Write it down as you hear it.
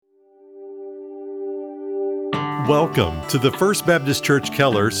Welcome to the First Baptist Church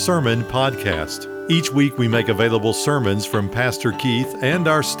Keller Sermon Podcast. Each week we make available sermons from Pastor Keith and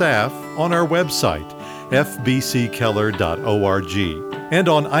our staff on our website, fbckeller.org. And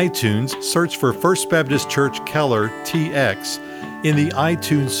on iTunes, search for First Baptist Church Keller TX in the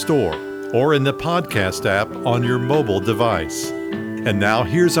iTunes Store or in the podcast app on your mobile device. And now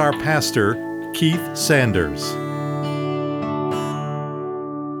here's our pastor, Keith Sanders.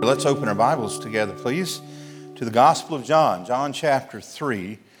 Let's open our Bibles together, please, to the Gospel of John. John chapter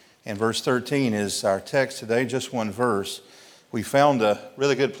 3 and verse 13 is our text today, just one verse. We found a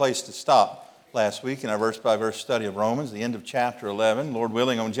really good place to stop last week in our verse-by-verse study of Romans, the end of chapter 11. Lord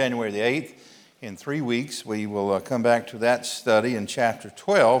willing, on January the 8th, in 3 weeks, we will come back to that study in chapter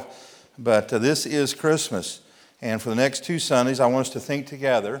 12. But this is Christmas. And for the next 2 Sundays, I want us to think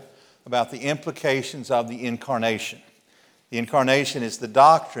together about the implications of the Incarnation. The Incarnation is the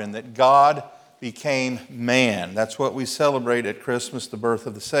doctrine that God became man. That's what we celebrate at Christmas, the birth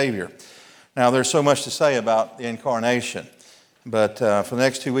of the Savior. Now, there's so much to say about the Incarnation, but for the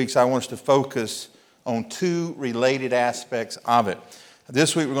next 2 weeks, I want us to focus on 2 related aspects of it.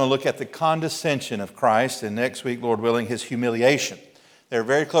 This week, we're going to look at the condescension of Christ, and next week, Lord willing, His humiliation. They're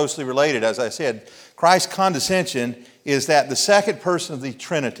very closely related. As I said, Christ's condescension is that the second person of the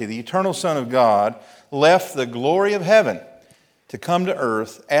Trinity, the eternal Son of God, left the glory of heaven to come to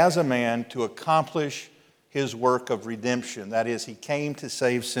earth as a man to accomplish His work of redemption. That is, He came to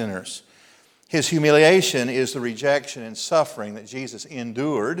save sinners. His humiliation is the rejection and suffering that Jesus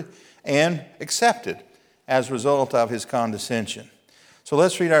endured and accepted as a result of His condescension. So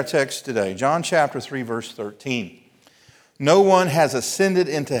let's read our text today. John chapter 3, verse 13. No one has ascended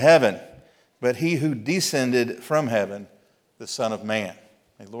into heaven, but He who descended from heaven, the Son of Man.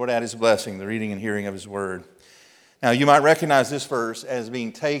 May the Lord add His blessing, the reading and hearing of His word. Now, you might recognize this verse as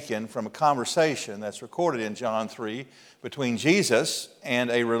being taken from a conversation that's recorded in John 3 between Jesus and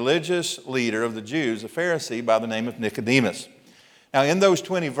a religious leader of the Jews, a Pharisee by the name of Nicodemus. Now, in those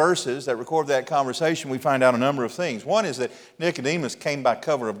 20 verses that record that conversation, we find out a number of things. One is that Nicodemus came by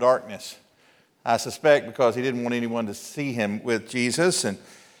cover of darkness. I suspect because he didn't want anyone to see him with Jesus, and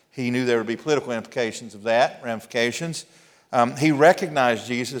he knew there would be political implications of that, ramifications. He recognized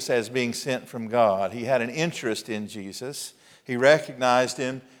Jesus as being sent from God. He had an interest in Jesus. He recognized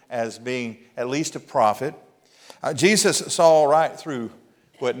Him as being at least a prophet. Jesus saw right through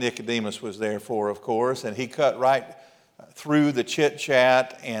what Nicodemus was there for, of course, and He cut right through the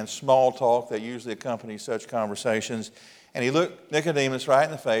chit-chat and small talk that usually accompanies such conversations. And He looked Nicodemus right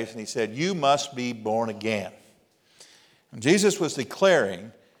in the face and He said, "You must be born again." And Jesus was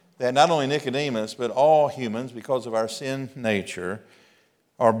declaring that not only Nicodemus, but all humans, because of our sin nature,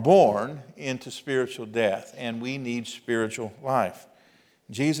 are born into spiritual death, and we need spiritual life.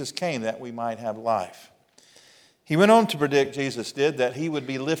 Jesus came that we might have life. He went on to predict, Jesus did, that He would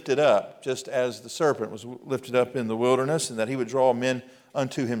be lifted up, just as the serpent was lifted up in the wilderness, and that He would draw men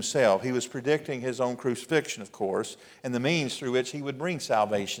unto Himself. He was predicting His own crucifixion, of course, and the means through which He would bring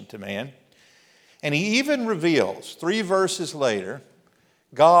salvation to man. And He even reveals, 3 verses later,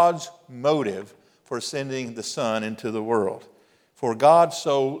 God's motive for sending the Son into the world. For God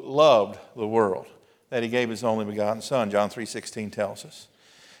so loved the world that He gave His only begotten Son, John 3:16 tells us.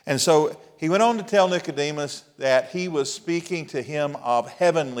 And so He went on to tell Nicodemus that He was speaking to him of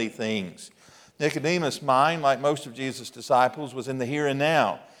heavenly things. Nicodemus' mind, like most of Jesus' disciples, was in the here and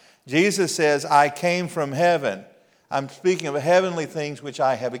now. Jesus says, "I came from heaven. I'm speaking of heavenly things which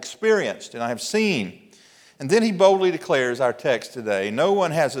I have experienced and I have seen." And then He boldly declares our text today, no one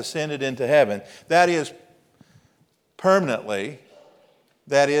has ascended into heaven, that is permanently,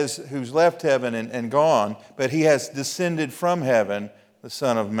 that is who's left heaven and gone, but He has descended from heaven, the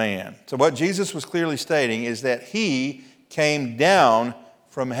Son of Man. So what Jesus was clearly stating is that He came down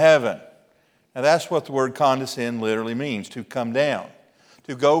from heaven. Now that's what the word condescend literally means, to come down,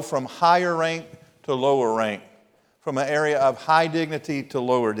 to go from higher rank to lower rank, from an area of high dignity to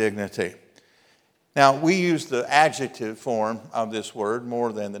lower dignity. Now, we use the adjective form of this word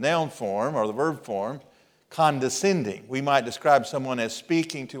more than the noun form or the verb form, condescending. We might describe someone as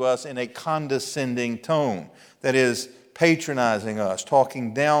speaking to us in a condescending tone, that is, patronizing us,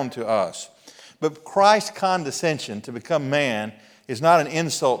 talking down to us. But Christ's condescension to become man is not an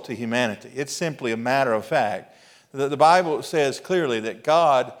insult to humanity. It's simply a matter of fact. The Bible says clearly that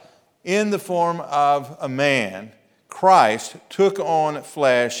God, in the form of a man, Christ took on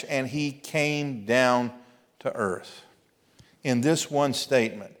flesh and He came down to earth. In this one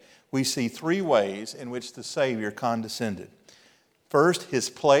statement, we see 3 ways in which the Savior condescended. First, His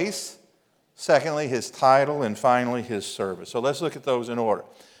place. Secondly, His title. And finally, His service. So let's look at those in order.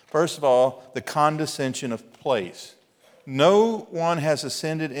 First of all, the condescension of place. No one has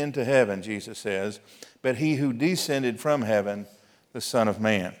ascended into heaven, Jesus says, but he who descended from heaven, the Son of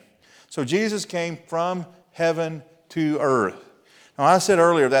Man. So Jesus came from heaven to earth. Now, I said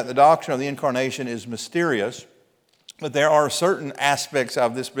earlier that the doctrine of the incarnation is mysterious, but there are certain aspects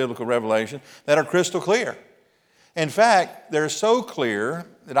of this biblical revelation that are crystal clear. In fact, they're so clear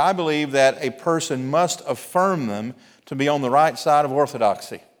that I believe that a person must affirm them to be on the right side of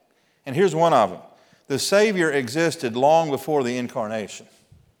orthodoxy. And here's one of them. The Savior existed long before the incarnation.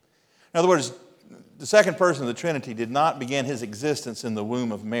 In other words, the second person of the Trinity did not begin his existence in the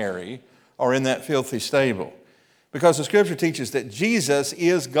womb of Mary or in that filthy stable, because the Scripture teaches that Jesus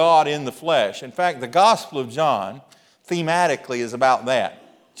is God in the flesh. In fact, the Gospel of John thematically is about that.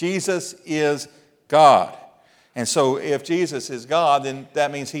 Jesus is God. And so if Jesus is God, then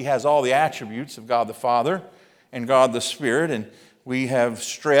that means he has all the attributes of God the Father and God the Spirit. And we have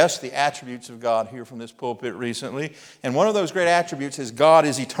stressed the attributes of God here from this pulpit recently. And one of those great attributes is God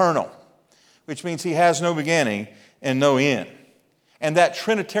is eternal, which means he has no beginning and no end. And that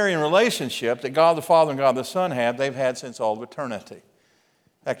Trinitarian relationship that God the Father and God the Son have, they've had since all of eternity.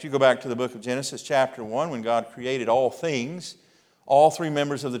 In fact, you go back to the book of Genesis chapter 1, when God created all things, all three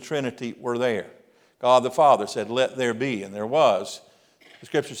members of the Trinity were there. God the Father said, "Let there be," and there was. The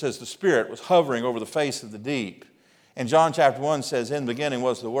Scripture says the Spirit was hovering over the face of the deep. And John chapter 1 says, "In the beginning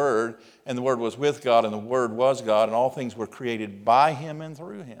was the Word, and the Word was with God, and the Word was God, and all things were created by Him and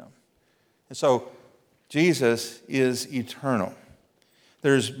through Him." And so Jesus is eternal.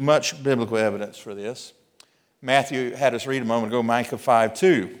 There's much biblical evidence for this. Matthew had us read a moment ago Micah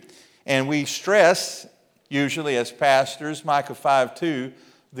 5:2. And we stress, usually as pastors, Micah 5:2,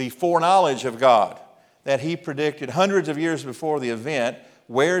 the foreknowledge of God, that he predicted hundreds of years before the event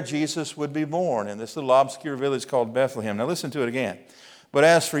where Jesus would be born in this little obscure village called Bethlehem. Now listen to it again. "But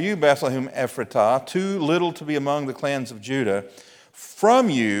as for you, Bethlehem Ephratah, too little to be among the clans of Judah, from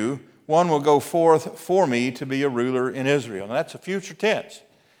you one will go forth for me to be a ruler in Israel." Now that's a future tense.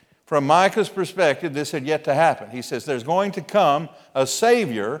 From Micah's perspective, this had yet to happen. He says there's going to come a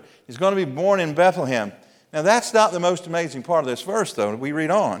Savior. He's going to be born in Bethlehem. Now that's not the most amazing part of this verse, though. We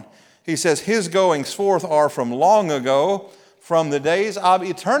read on. He says, "His goings forth are from long ago, from the days of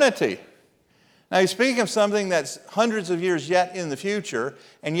eternity." Now he's speaking of something that's hundreds of years yet in the future,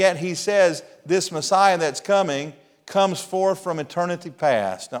 and yet he says this Messiah that's coming comes forth from eternity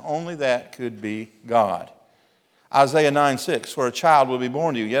past. Now only that could be God. Isaiah 9:6, "For a child will be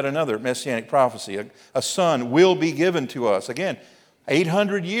born to you," yet another messianic prophecy. A son will be given to us. Again,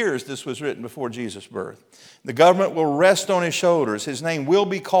 800 years this was written before Jesus' birth. "The government will rest on his shoulders. His name will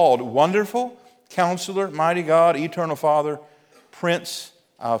be called Wonderful, Counselor, Mighty God, Eternal Father, Prince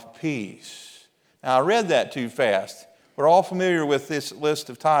of Peace." Now, I read that too fast. We're all familiar with this list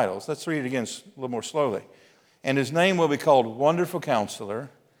of titles. Let's read it again a little more slowly. "And his name will be called Wonderful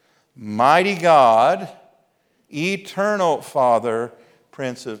Counselor, Mighty God, Eternal Father,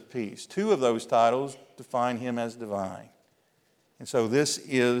 Prince of Peace." Two of those titles define him as divine. And so this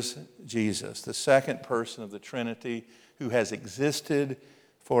is Jesus, the second person of the Trinity who has existed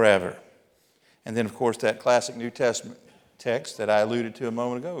forever. And then, of course, that classic New Testament text that I alluded to a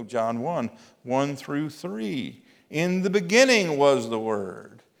moment ago, John 1:1-3. "In the beginning was the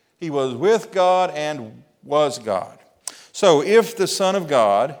Word. He was with God and was God." So if the Son of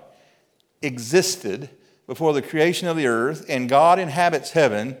God existed before the creation of the earth and God inhabits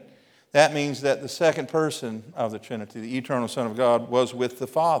heaven, that means that the second person of the Trinity, the eternal Son of God, was with the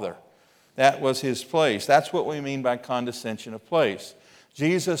Father. That was his place. That's what we mean by condescension of place.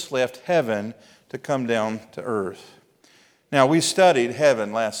 Jesus left heaven to come down to earth. Now, we studied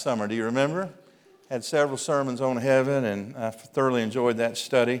heaven last summer. Do you remember? Had several sermons on heaven, and I thoroughly enjoyed that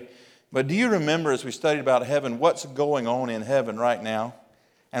study. But do you remember, as we studied about heaven, what's going on in heaven right now?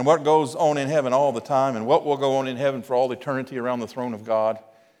 And what goes on in heaven all the time, and what will go on in heaven for all eternity around the throne of God?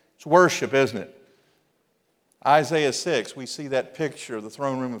 It's worship, isn't it? Isaiah 6, we see that picture of the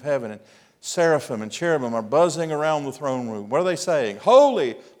throne room of heaven, and seraphim and cherubim are buzzing around the throne room. What are they saying?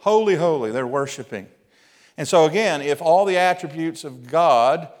 Holy, holy, holy. They're worshiping. And so again, if all the attributes of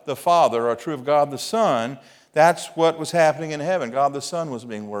God the Father are true of God the Son, that's what was happening in heaven. God the Son was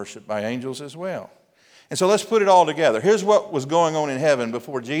being worshiped by angels as well. And so let's put it all together. Here's what was going on in heaven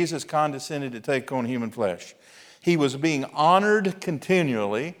before Jesus condescended to take on human flesh. He was being honored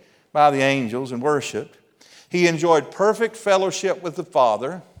continually by the angels and worshiped. He enjoyed perfect fellowship with the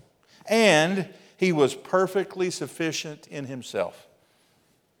Father, and he was perfectly sufficient in himself.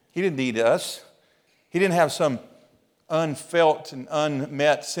 He didn't need us. He didn't have some unfelt and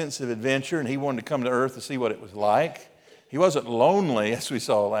unmet sense of adventure, and he wanted to come to earth to see what it was like. He wasn't lonely, as we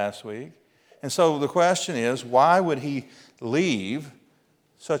saw last week. And so the question is, why would he leave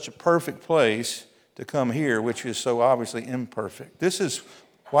such a perfect place to come here, which is so obviously imperfect? This is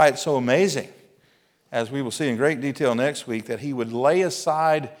why it's so amazing, as we will see in great detail next week, that he would lay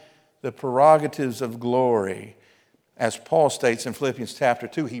aside the prerogatives of glory. As Paul states in Philippians chapter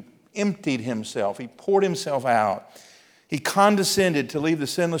 2, he emptied himself. He poured himself out. He condescended to leave the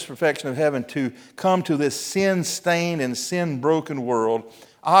sinless perfection of heaven to come to this sin-stained and sin-broken world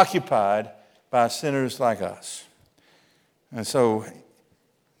occupied by sinners like us. And so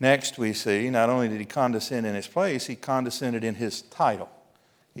next we see, not only did he condescend in his place, he condescended in his title.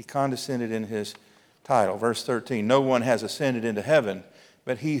 He condescended in his title. Verse 13, no one has ascended into heaven,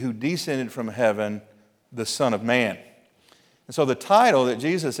 but he who descended from heaven, the Son of Man. And so the title that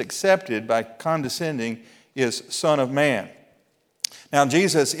Jesus accepted by condescending is Son of Man. Now,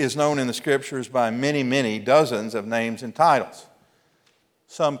 Jesus is known in the Scriptures by many, many dozens of names and titles.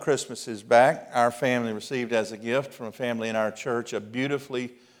 Some Christmases back, our family received as a gift from a family in our church a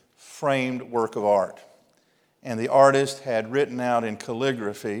beautifully framed work of art. And the artist had written out in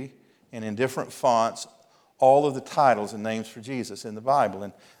calligraphy and in different fonts all of the titles and names for Jesus in the Bible.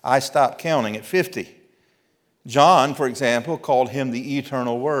 And I stopped counting at 50. John, for example, called him the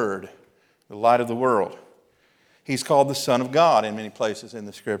eternal Word, the light of the world. He's called the Son of God in many places in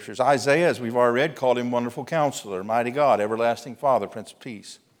the Scriptures. Isaiah, as we've already read, called him Wonderful Counselor, Mighty God, Everlasting Father, Prince of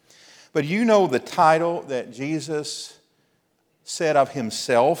Peace. But you know the title that Jesus said of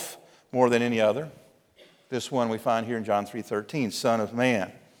himself more than any other? This one we find here in John 3:13, Son of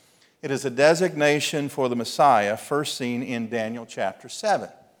Man. It is a designation for the Messiah first seen in Daniel chapter 7.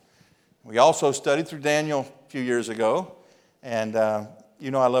 We also studied through Daniel a few years ago, and you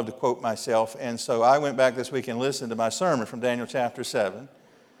know I love to quote myself, and so I went back this week and listened to my sermon from Daniel chapter 7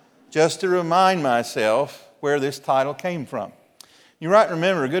 just to remind myself where this title came from. You might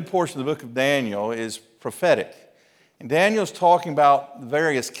remember a good portion of the book of Daniel is prophetic. And Daniel's talking about the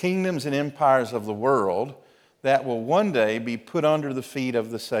various kingdoms and empires of the world that will one day be put under the feet of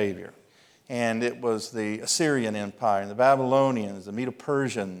the Savior. And it was the Assyrian Empire, and the Babylonians, the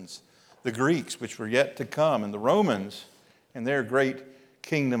Medo-Persians, the Greeks, which were yet to come, and the Romans and their great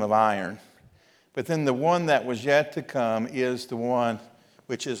kingdom of iron. But then the one that was yet to come is the one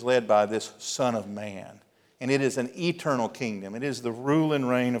which is led by this Son of Man. And it is an eternal kingdom. It is the rule and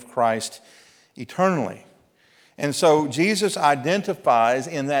reign of Christ eternally. And so Jesus identifies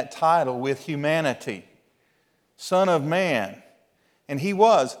in that title with humanity. Son of Man. And he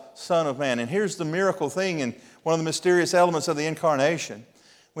was Son of Man. And here's the miracle thing and one of the mysterious elements of the incarnation.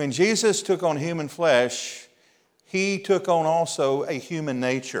 When Jesus took on human flesh, he took on also a human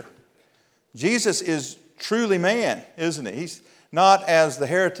nature. Jesus is truly man, isn't he? He's not, as the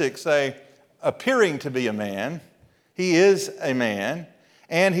heretics say, appearing to be a man. He is a man,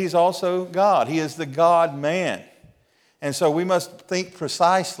 and he's also God. He is the God-man. And so we must think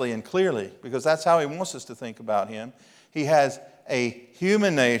precisely and clearly, because that's how he wants us to think about him. He has a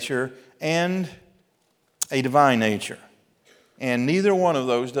human nature and a divine nature. And neither one of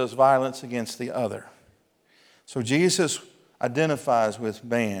those does violence against the other. So Jesus identifies with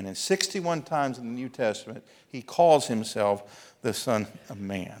man. And 61 times in the New Testament, he calls himself the Son of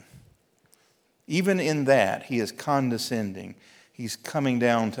Man. Even in that, he is condescending. He's coming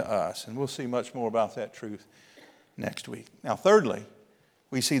down to us. And we'll see much more about that truth next week. Now, thirdly,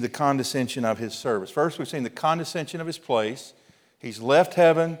 we see the condescension of his service. First, we've seen the condescension of his place. He's left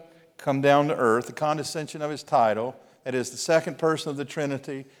heaven, come down to earth. The condescension of his title. That is the second person of the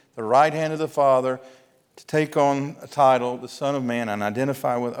Trinity, the right hand of the Father, to take on a title, the Son of Man, and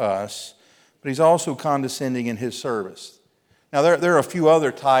identify with us. But he's also condescending in his service. Now, there are a few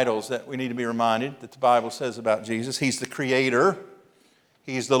other titles that we need to be reminded that the Bible says about Jesus. He's the Creator.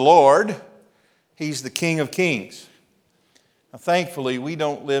 He's the Lord. He's the King of Kings. Now, thankfully, we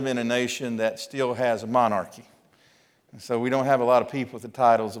don't live in a nation that still has a monarchy. And so we don't have a lot of people with the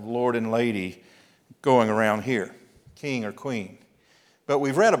titles of Lord and Lady going around here, King or Queen. But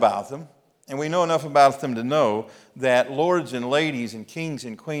we've read about them, and we know enough about them to know that lords and ladies and kings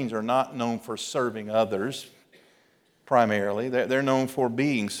and queens are not known for serving others primarily. They're known for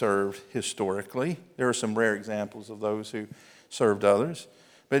being served historically. There are some rare examples of those who served others.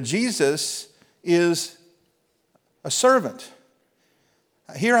 But Jesus is a servant.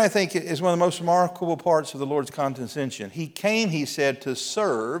 Here, I think, is one of the most remarkable parts of the Lord's condescension. He came, he said, to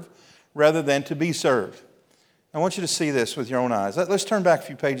serve rather than to be served. I want you to see this with your own eyes. Let's turn back a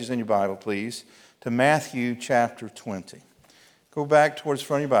few pages in your Bible, please, to Matthew chapter 20. Go back towards the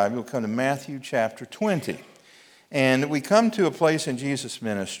front of your Bible. You'll come to Matthew chapter 20. And we come to a place in Jesus'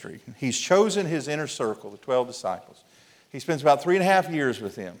 ministry. He's chosen his inner circle, the 12 disciples. He spends about 3.5 years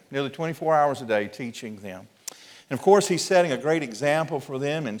with them, nearly 24 hours a day teaching them. And of course, he's setting a great example for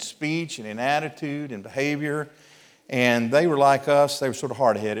them in speech and in attitude and behavior. And they were like us, they were sort of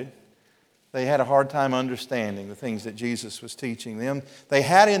hard-headed. They had a hard time understanding the things that Jesus was teaching them. They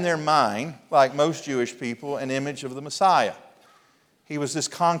had in their mind, like most Jewish people, an image of the Messiah. He was this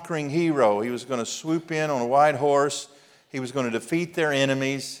conquering hero. He was going to swoop in on a white horse. He was going to defeat their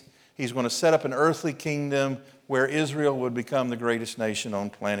enemies. He's going to set up an earthly kingdom where Israel would become the greatest nation on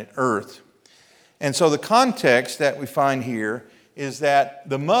planet Earth. And so the context that we find here is that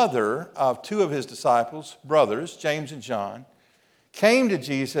the mother of two of his disciples, brothers, James and John, came to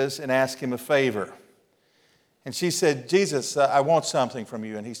Jesus and asked him a favor. And she said, Jesus, I want something from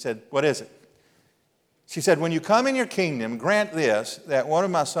you. And he said, what is it? She said, when you come in your kingdom, grant this, that one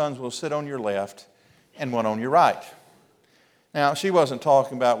of my sons will sit on your left and one on your right. Now, she wasn't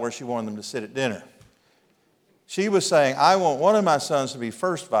talking about where she wanted them to sit at dinner. She was saying, I want one of my sons to be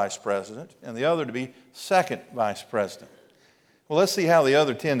first vice president and the other to be second vice president. Well, let's see how the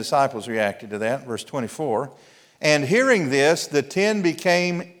other 10 disciples reacted to that. Verse 24. And hearing this, the 10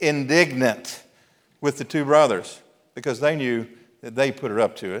 became indignant with the two brothers because they knew that they put her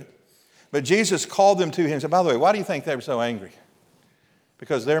up to it. But Jesus called them to him and said, by the way, why do you think they were so angry?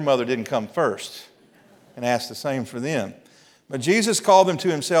 Because their mother didn't come first, and asked the same for them. But Jesus called them to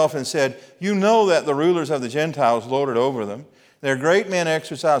himself and said, you know that the rulers of the Gentiles lord it over them. Their great men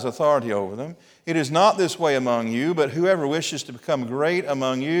exercise authority over them. It is not this way among you, but whoever wishes to become great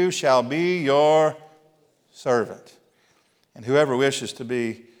among you shall be your servant. And whoever wishes to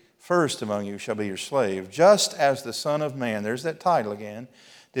be first among you shall be your slave. Just as the Son of Man, there's that title again,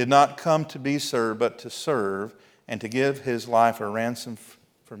 did not come to be served, but to serve and to give his life a ransom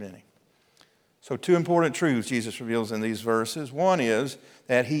for many. So two important truths Jesus reveals in these verses. One is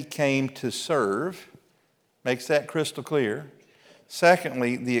that he came to serve, makes that crystal clear.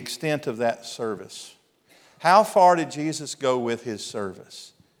 Secondly, the extent of that service. How far did Jesus go with his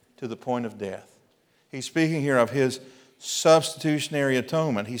service? To the point of death. He's speaking here of his substitutionary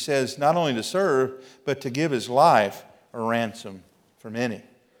atonement. He says not only to serve, but to give his life a ransom for many.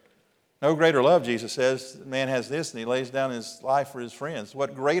 No greater love, Jesus says, man has this, and he lays down his life for his friends.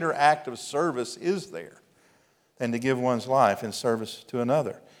 What greater act of service is there than to give one's life in service to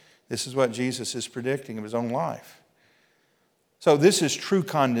another? This is what Jesus is predicting of his own life. So this is true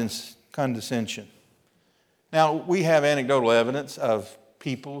condescension. Now, we have anecdotal evidence of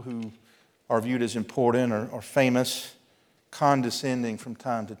people who are viewed as important or famous, condescending from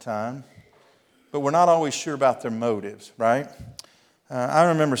time to time. But we're not always sure about their motives, right? I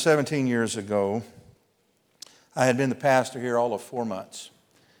remember 17 years ago, I had been the pastor here all of 4 months.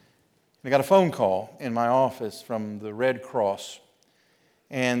 I got a phone call in my office from the Red Cross.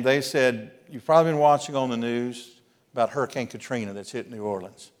 And they said, you've probably been watching on the news about Hurricane Katrina that's hit New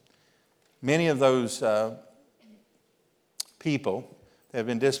Orleans. Many of those people that have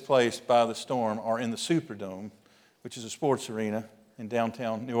been displaced by the storm are in the Superdome, which is a sports arena in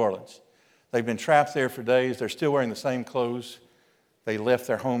downtown New Orleans. They've been trapped there for days. They're still wearing the same clothes they left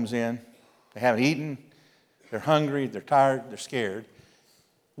their homes in. They haven't eaten. They're hungry. They're tired. They're scared.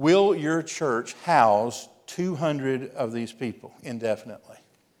 Will your church house 200 of these people indefinitely?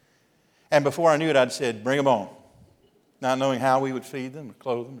 And before I knew it, I'd said, bring them on. Not knowing how we would feed them or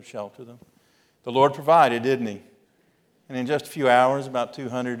clothe them or shelter them. The Lord provided, didn't he? And in just a few hours, about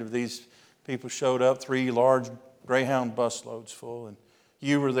 200 of these people showed up, 3 large Greyhound bus loads full. And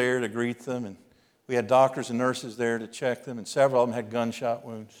you were there to greet them. And we had doctors and nurses there to check them. And several of them had gunshot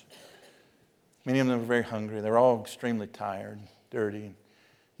wounds. Many of them were very hungry. They were all extremely tired, dirty. And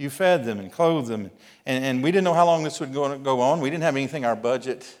you fed them and clothed them. And we didn't know how long this would go on. We didn't have anything in our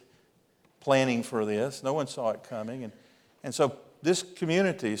budget planning for this. No one saw it coming. And so this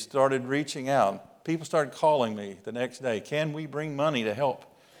community started reaching out. People started calling me the next day. Can we bring money to help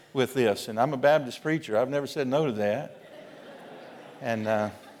with this? And I'm a Baptist preacher. I've never said no to that. And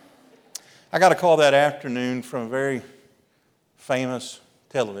I got a call that afternoon from a very famous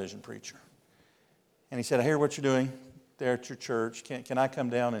television preacher. And he said, I hear what you're doing there at your church. Can I come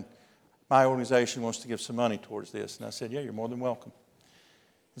down? And my organization wants to give some money towards this. And I said, yeah, you're more than welcome.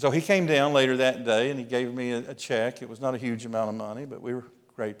 And so he came down later that day and he gave me a check. It was not a huge amount of money, but we were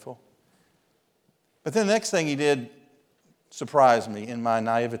grateful. But then the next thing he did surprised me in my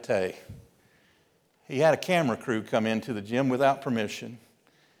naivete. He had a camera crew come into the gym without permission.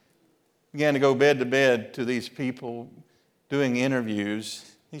 Began to go bed to bed to these people doing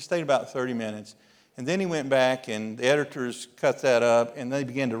interviews. He stayed about 30 minutes. And then he went back and the editors cut that up and they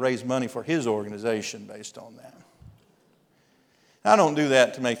began to raise money for his organization based on that. I don't do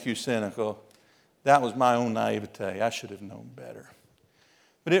that to make you cynical, That was my own naivete. I should have known better.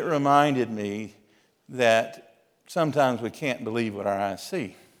 But it reminded me that sometimes we can't believe what our eyes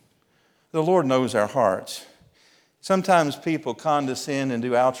see. The Lord knows our hearts. Sometimes people condescend and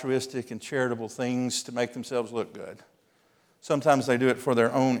do altruistic and charitable things to make themselves look good. Sometimes they do it for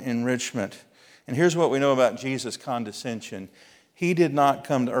their own enrichment. And here's what we know about Jesus' condescension. He did not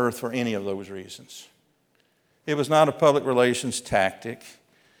come to earth for any of those reasons. It was not a public relations tactic.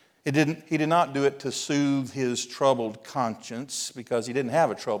 He did not do it to soothe his troubled conscience, because he didn't have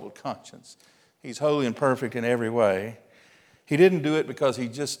a troubled conscience. He's holy and perfect in every way. He didn't do it because he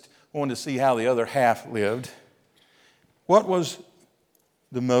just wanted to see how the other half lived. What was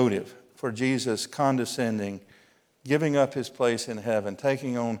the motive for Jesus condescending, giving up his place in heaven,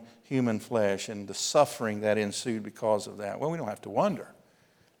 taking on human flesh, and the suffering that ensued because of that? Well, we don't have to wonder.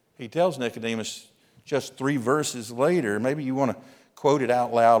 He tells Nicodemus just 3 verses later, maybe you want to quote it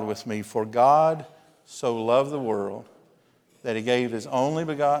out loud with me. For God so loved the world that he gave his only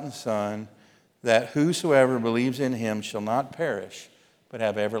begotten Son, that whosoever believes in him shall not perish, but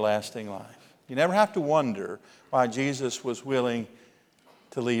have everlasting life. You never have to wonder why Jesus was willing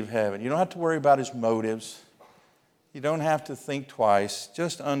to leave heaven. You don't have to worry about his motives. You don't have to think twice.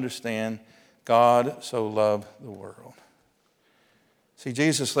 Just understand God so loved the world. See,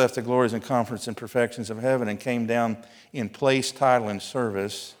 Jesus left the glories and comforts and perfections of heaven and came down in place, title, and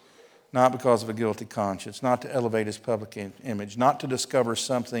service, not because of a guilty conscience, not to elevate his public image, not to discover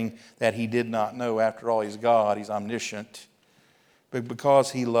something that he did not know. After all, he's God, he's omniscient, but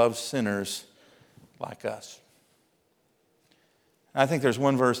because he loves sinners like us. I think there's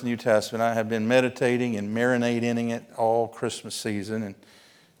one verse in the New Testament I have been meditating and marinating it all Christmas season, and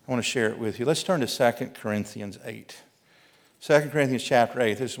I want to share it with you. Let's turn to 2 Corinthians 8. 2 Corinthians chapter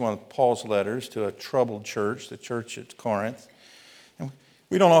 8, this is one of Paul's letters to a troubled church, the church at Corinth. And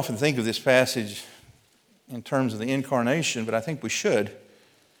we don't often think of this passage in terms of the incarnation, but I think we should.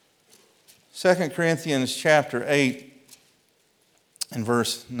 2 Corinthians chapter 8 and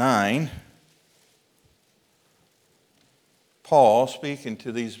verse 9, Paul, speaking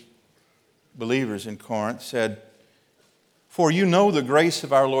to these believers in Corinth, said, "For you know the grace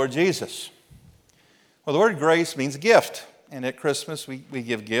of our Lord Jesus." Well, the word grace means gift. And at Christmas, we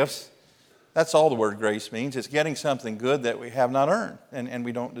give gifts. That's all the word grace means. It's getting something good that we have not earned and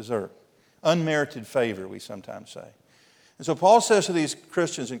we don't deserve. Unmerited favor, we sometimes say. And so Paul says to these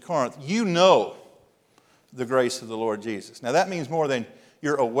Christians in Corinth, you know the grace of the Lord Jesus. Now that means more than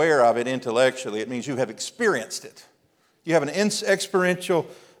you're aware of it intellectually. It means you have experienced it. You have an experiential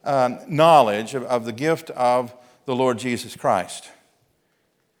knowledge of the gift of the Lord Jesus Christ.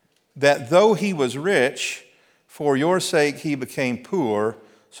 That though he was rich, for your sake he became poor,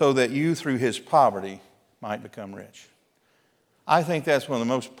 so that you through his poverty might become rich. I think that's one of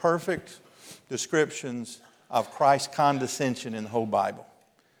the most perfect descriptions of Christ's condescension in the whole Bible.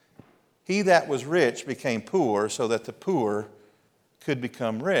 He that was rich became poor, so that the poor could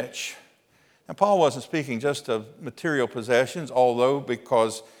become rich. And Paul wasn't speaking just of material possessions, although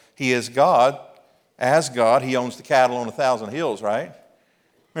because he is God, as God, he owns the cattle on 1,000 hills, right?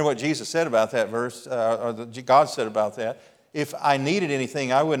 Remember what Jesus said about that verse, God said about that. If I needed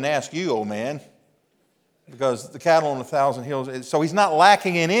anything, I wouldn't ask you, old man, because the cattle on 1,000 hills. So he's not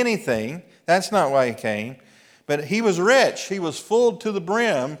lacking in anything. That's not why he came. But he was rich. He was full to the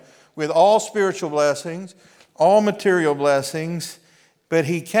brim with all spiritual blessings, all material blessings. But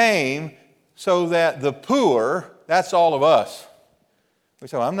he came so that the poor, that's all of us. We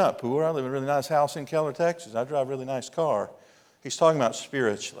say, well, I'm not poor. I live in a really nice house in Keller, Texas. I drive a really nice car. He's talking about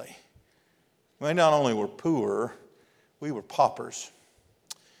spiritually. We not only were poor, we were paupers.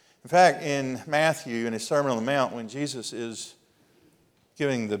 In fact, in Matthew, in his Sermon on the Mount, when Jesus is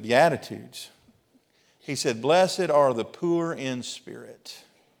giving the Beatitudes, he said, blessed are the poor in spirit.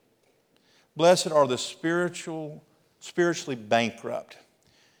 Blessed are the spiritually bankrupt.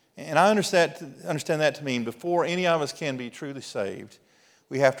 And I understand that to mean before any of us can be truly saved,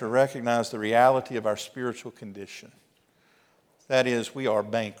 we have to recognize the reality of our spiritual condition. That is, we are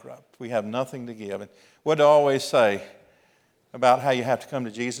bankrupt. We have nothing to give. And what do I always say about how you have to come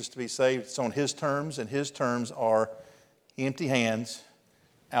to Jesus to be saved? It's on his terms, and his terms are empty hands,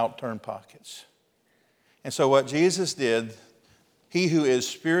 outturned pockets. And so what Jesus did, he who is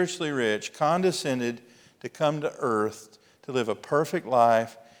spiritually rich condescended to come to earth to live a perfect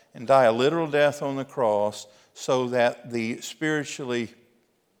life and die a literal death on the cross so that the spiritually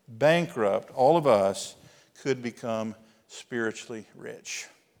bankrupt, all of us, could become spiritually rich.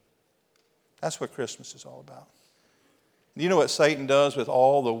 That's what Christmas is all about. You know what Satan does with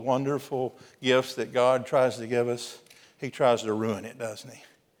all the wonderful gifts that God tries to give us? He tries to ruin it, doesn't he?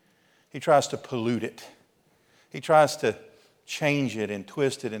 He tries to pollute it. He tries to change it and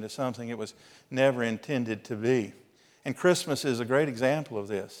twist it into something it was never intended to be. And Christmas is a great example of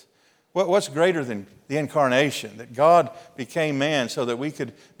this. What's greater than the incarnation? That God became man so that we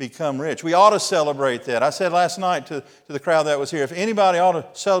could become rich. We ought to celebrate that. I said last night to the crowd that was here, if anybody ought to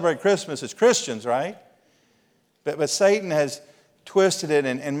celebrate Christmas, it's Christians, right? But Satan has twisted it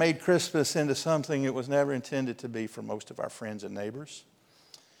and made Christmas into something it was never intended to be for most of our friends and neighbors.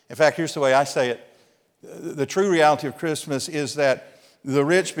 In fact, here's the way I say it. The true reality of Christmas is that the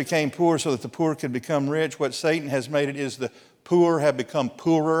rich became poor so that the poor could become rich. What Satan has made it is the poor have become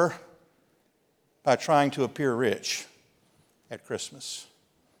poorer by trying to appear rich at Christmas.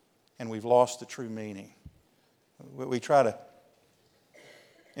 And we've lost the true meaning. We try to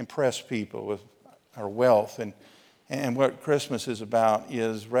impress people with our wealth. And what Christmas is about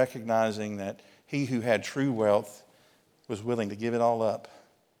is recognizing that he who had true wealth was willing to give it all up,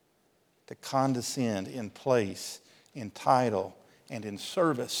 to condescend in place, in title, and in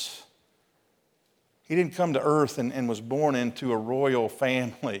service. He didn't come to earth and was born into a royal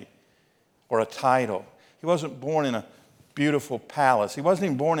family or a title. He wasn't born in a beautiful palace. He wasn't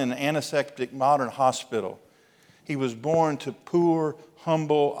even born in an antiseptic modern hospital. He was born to poor,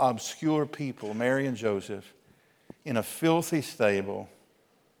 humble, obscure people, Mary and Joseph, in a filthy stable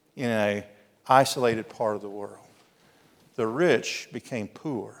in an isolated part of the world. The rich became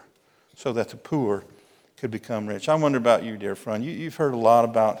poor so that the poor could become rich. I wonder about you, dear friend. You've heard a lot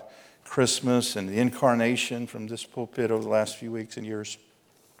about Christmas and the incarnation from this pulpit over the last few weeks and years.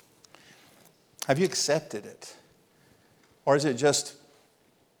 Have you accepted it? Or is it just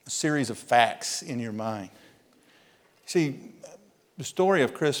a series of facts in your mind? See, the story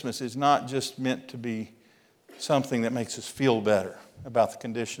of Christmas is not just meant to be something that makes us feel better about the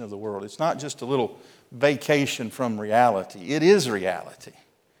condition of the world. It's not just a little vacation from reality. It is reality.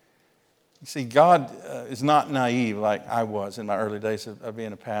 You see, God is not naive like I was in my early days of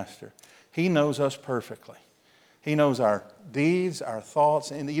being a pastor. He knows us perfectly. He knows our deeds, our thoughts,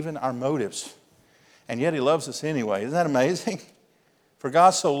 and even our motives. And yet He loves us anyway. Isn't that amazing? For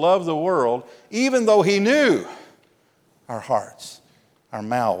God so loved the world, even though He knew our hearts, our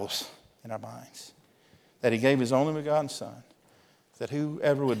mouths, and our minds, that He gave His only begotten Son, that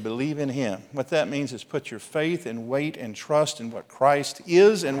whoever would believe in Him, what that means is put your faith and weight and trust in what Christ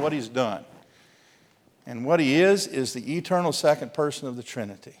is and what He's done. And what He is the eternal second person of the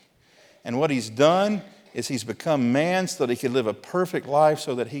Trinity. And what He's done is He's become man so that He could live a perfect life,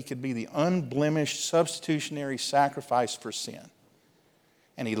 so that He could be the unblemished substitutionary sacrifice for sin.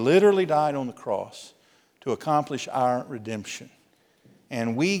 And He literally died on the cross to accomplish our redemption.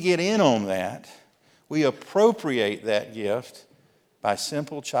 And we get in on that. We appropriate that gift by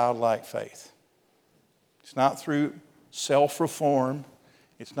simple childlike faith. It's not through self-reform.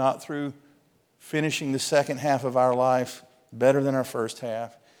 It's not through finishing the second half of our life better than our first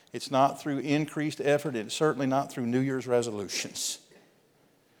half. It's not through increased effort. It's certainly not through New Year's resolutions.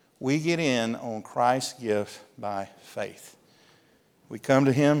 We get in on Christ's gift by faith. We come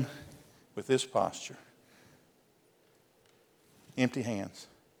to Him with this posture. Empty hands.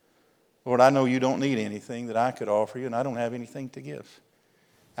 Lord, I know You don't need anything that I could offer You, and I don't have anything to give.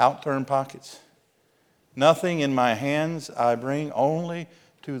 Outturned pockets. Nothing in my hands I bring, only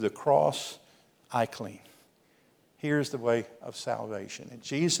to the cross I cling. Here's the way of salvation. And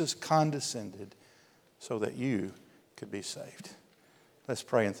Jesus condescended so that you could be saved. Let's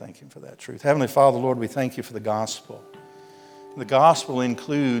pray and thank Him for that truth. Heavenly Father, Lord, we thank You for the gospel. The gospel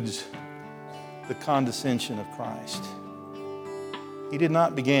includes the condescension of Christ. He did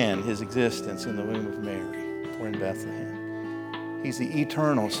not begin His existence in the womb of Mary or in Bethlehem. He's the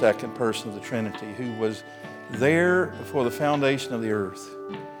eternal second person of the Trinity who was there before the foundation of the earth.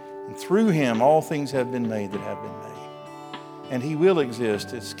 And through Him, all things have been made that have been made. And He will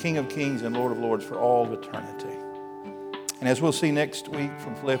exist as King of Kings and Lord of Lords for all of eternity. And as we'll see next week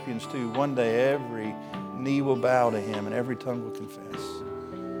from Philippians 2, one day every knee will bow to Him and every tongue will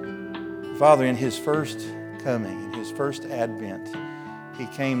confess. Father, in His first coming, in His first advent, He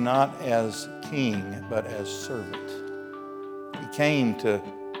came not as king, but as servant. He came to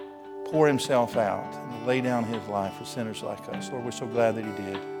pour Himself out and lay down His life for sinners like us. Lord, we're so glad that He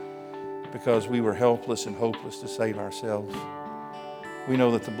did, because we were helpless and hopeless to save ourselves. We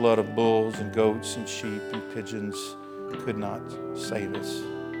know that the blood of bulls and goats and sheep and pigeons could not save us.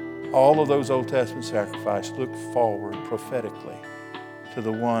 All of those Old Testament sacrifices look forward prophetically to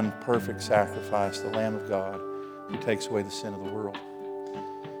the one perfect sacrifice, the Lamb of God, who takes away the sin of the world.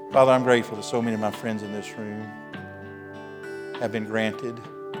 Father, I'm grateful that so many of my friends in this room have been granted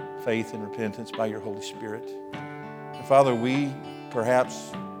faith and repentance by Your Holy Spirit. And Father, we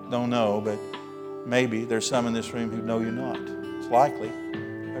perhaps don't know, but maybe there's some in this room who know you're not. It's likely,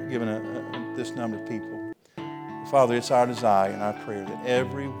 given this number of people. Father, it's our desire and our prayer that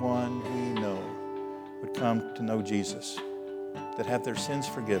everyone we know would come to know Jesus, that have their sins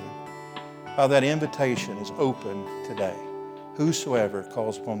forgiven. Father, that invitation is open today. Whosoever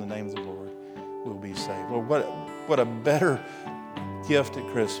calls upon the name of the Lord will be saved. Lord, what a better gift at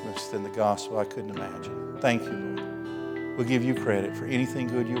Christmas than the gospel I couldn't imagine. Thank you, Lord. We'll give you credit for anything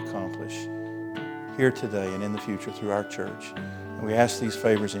good you accomplish here today and in the future through our church. And we ask these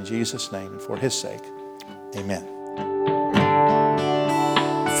favors in Jesus' name and for His sake. Amen.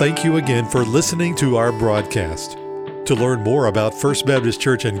 Thank you again for listening to our broadcast. To learn more about First Baptist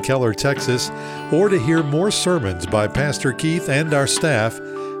Church in Keller, Texas, or to hear more sermons by Pastor Keith and our staff,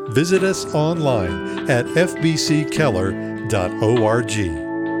 visit us online at fbckeller.org.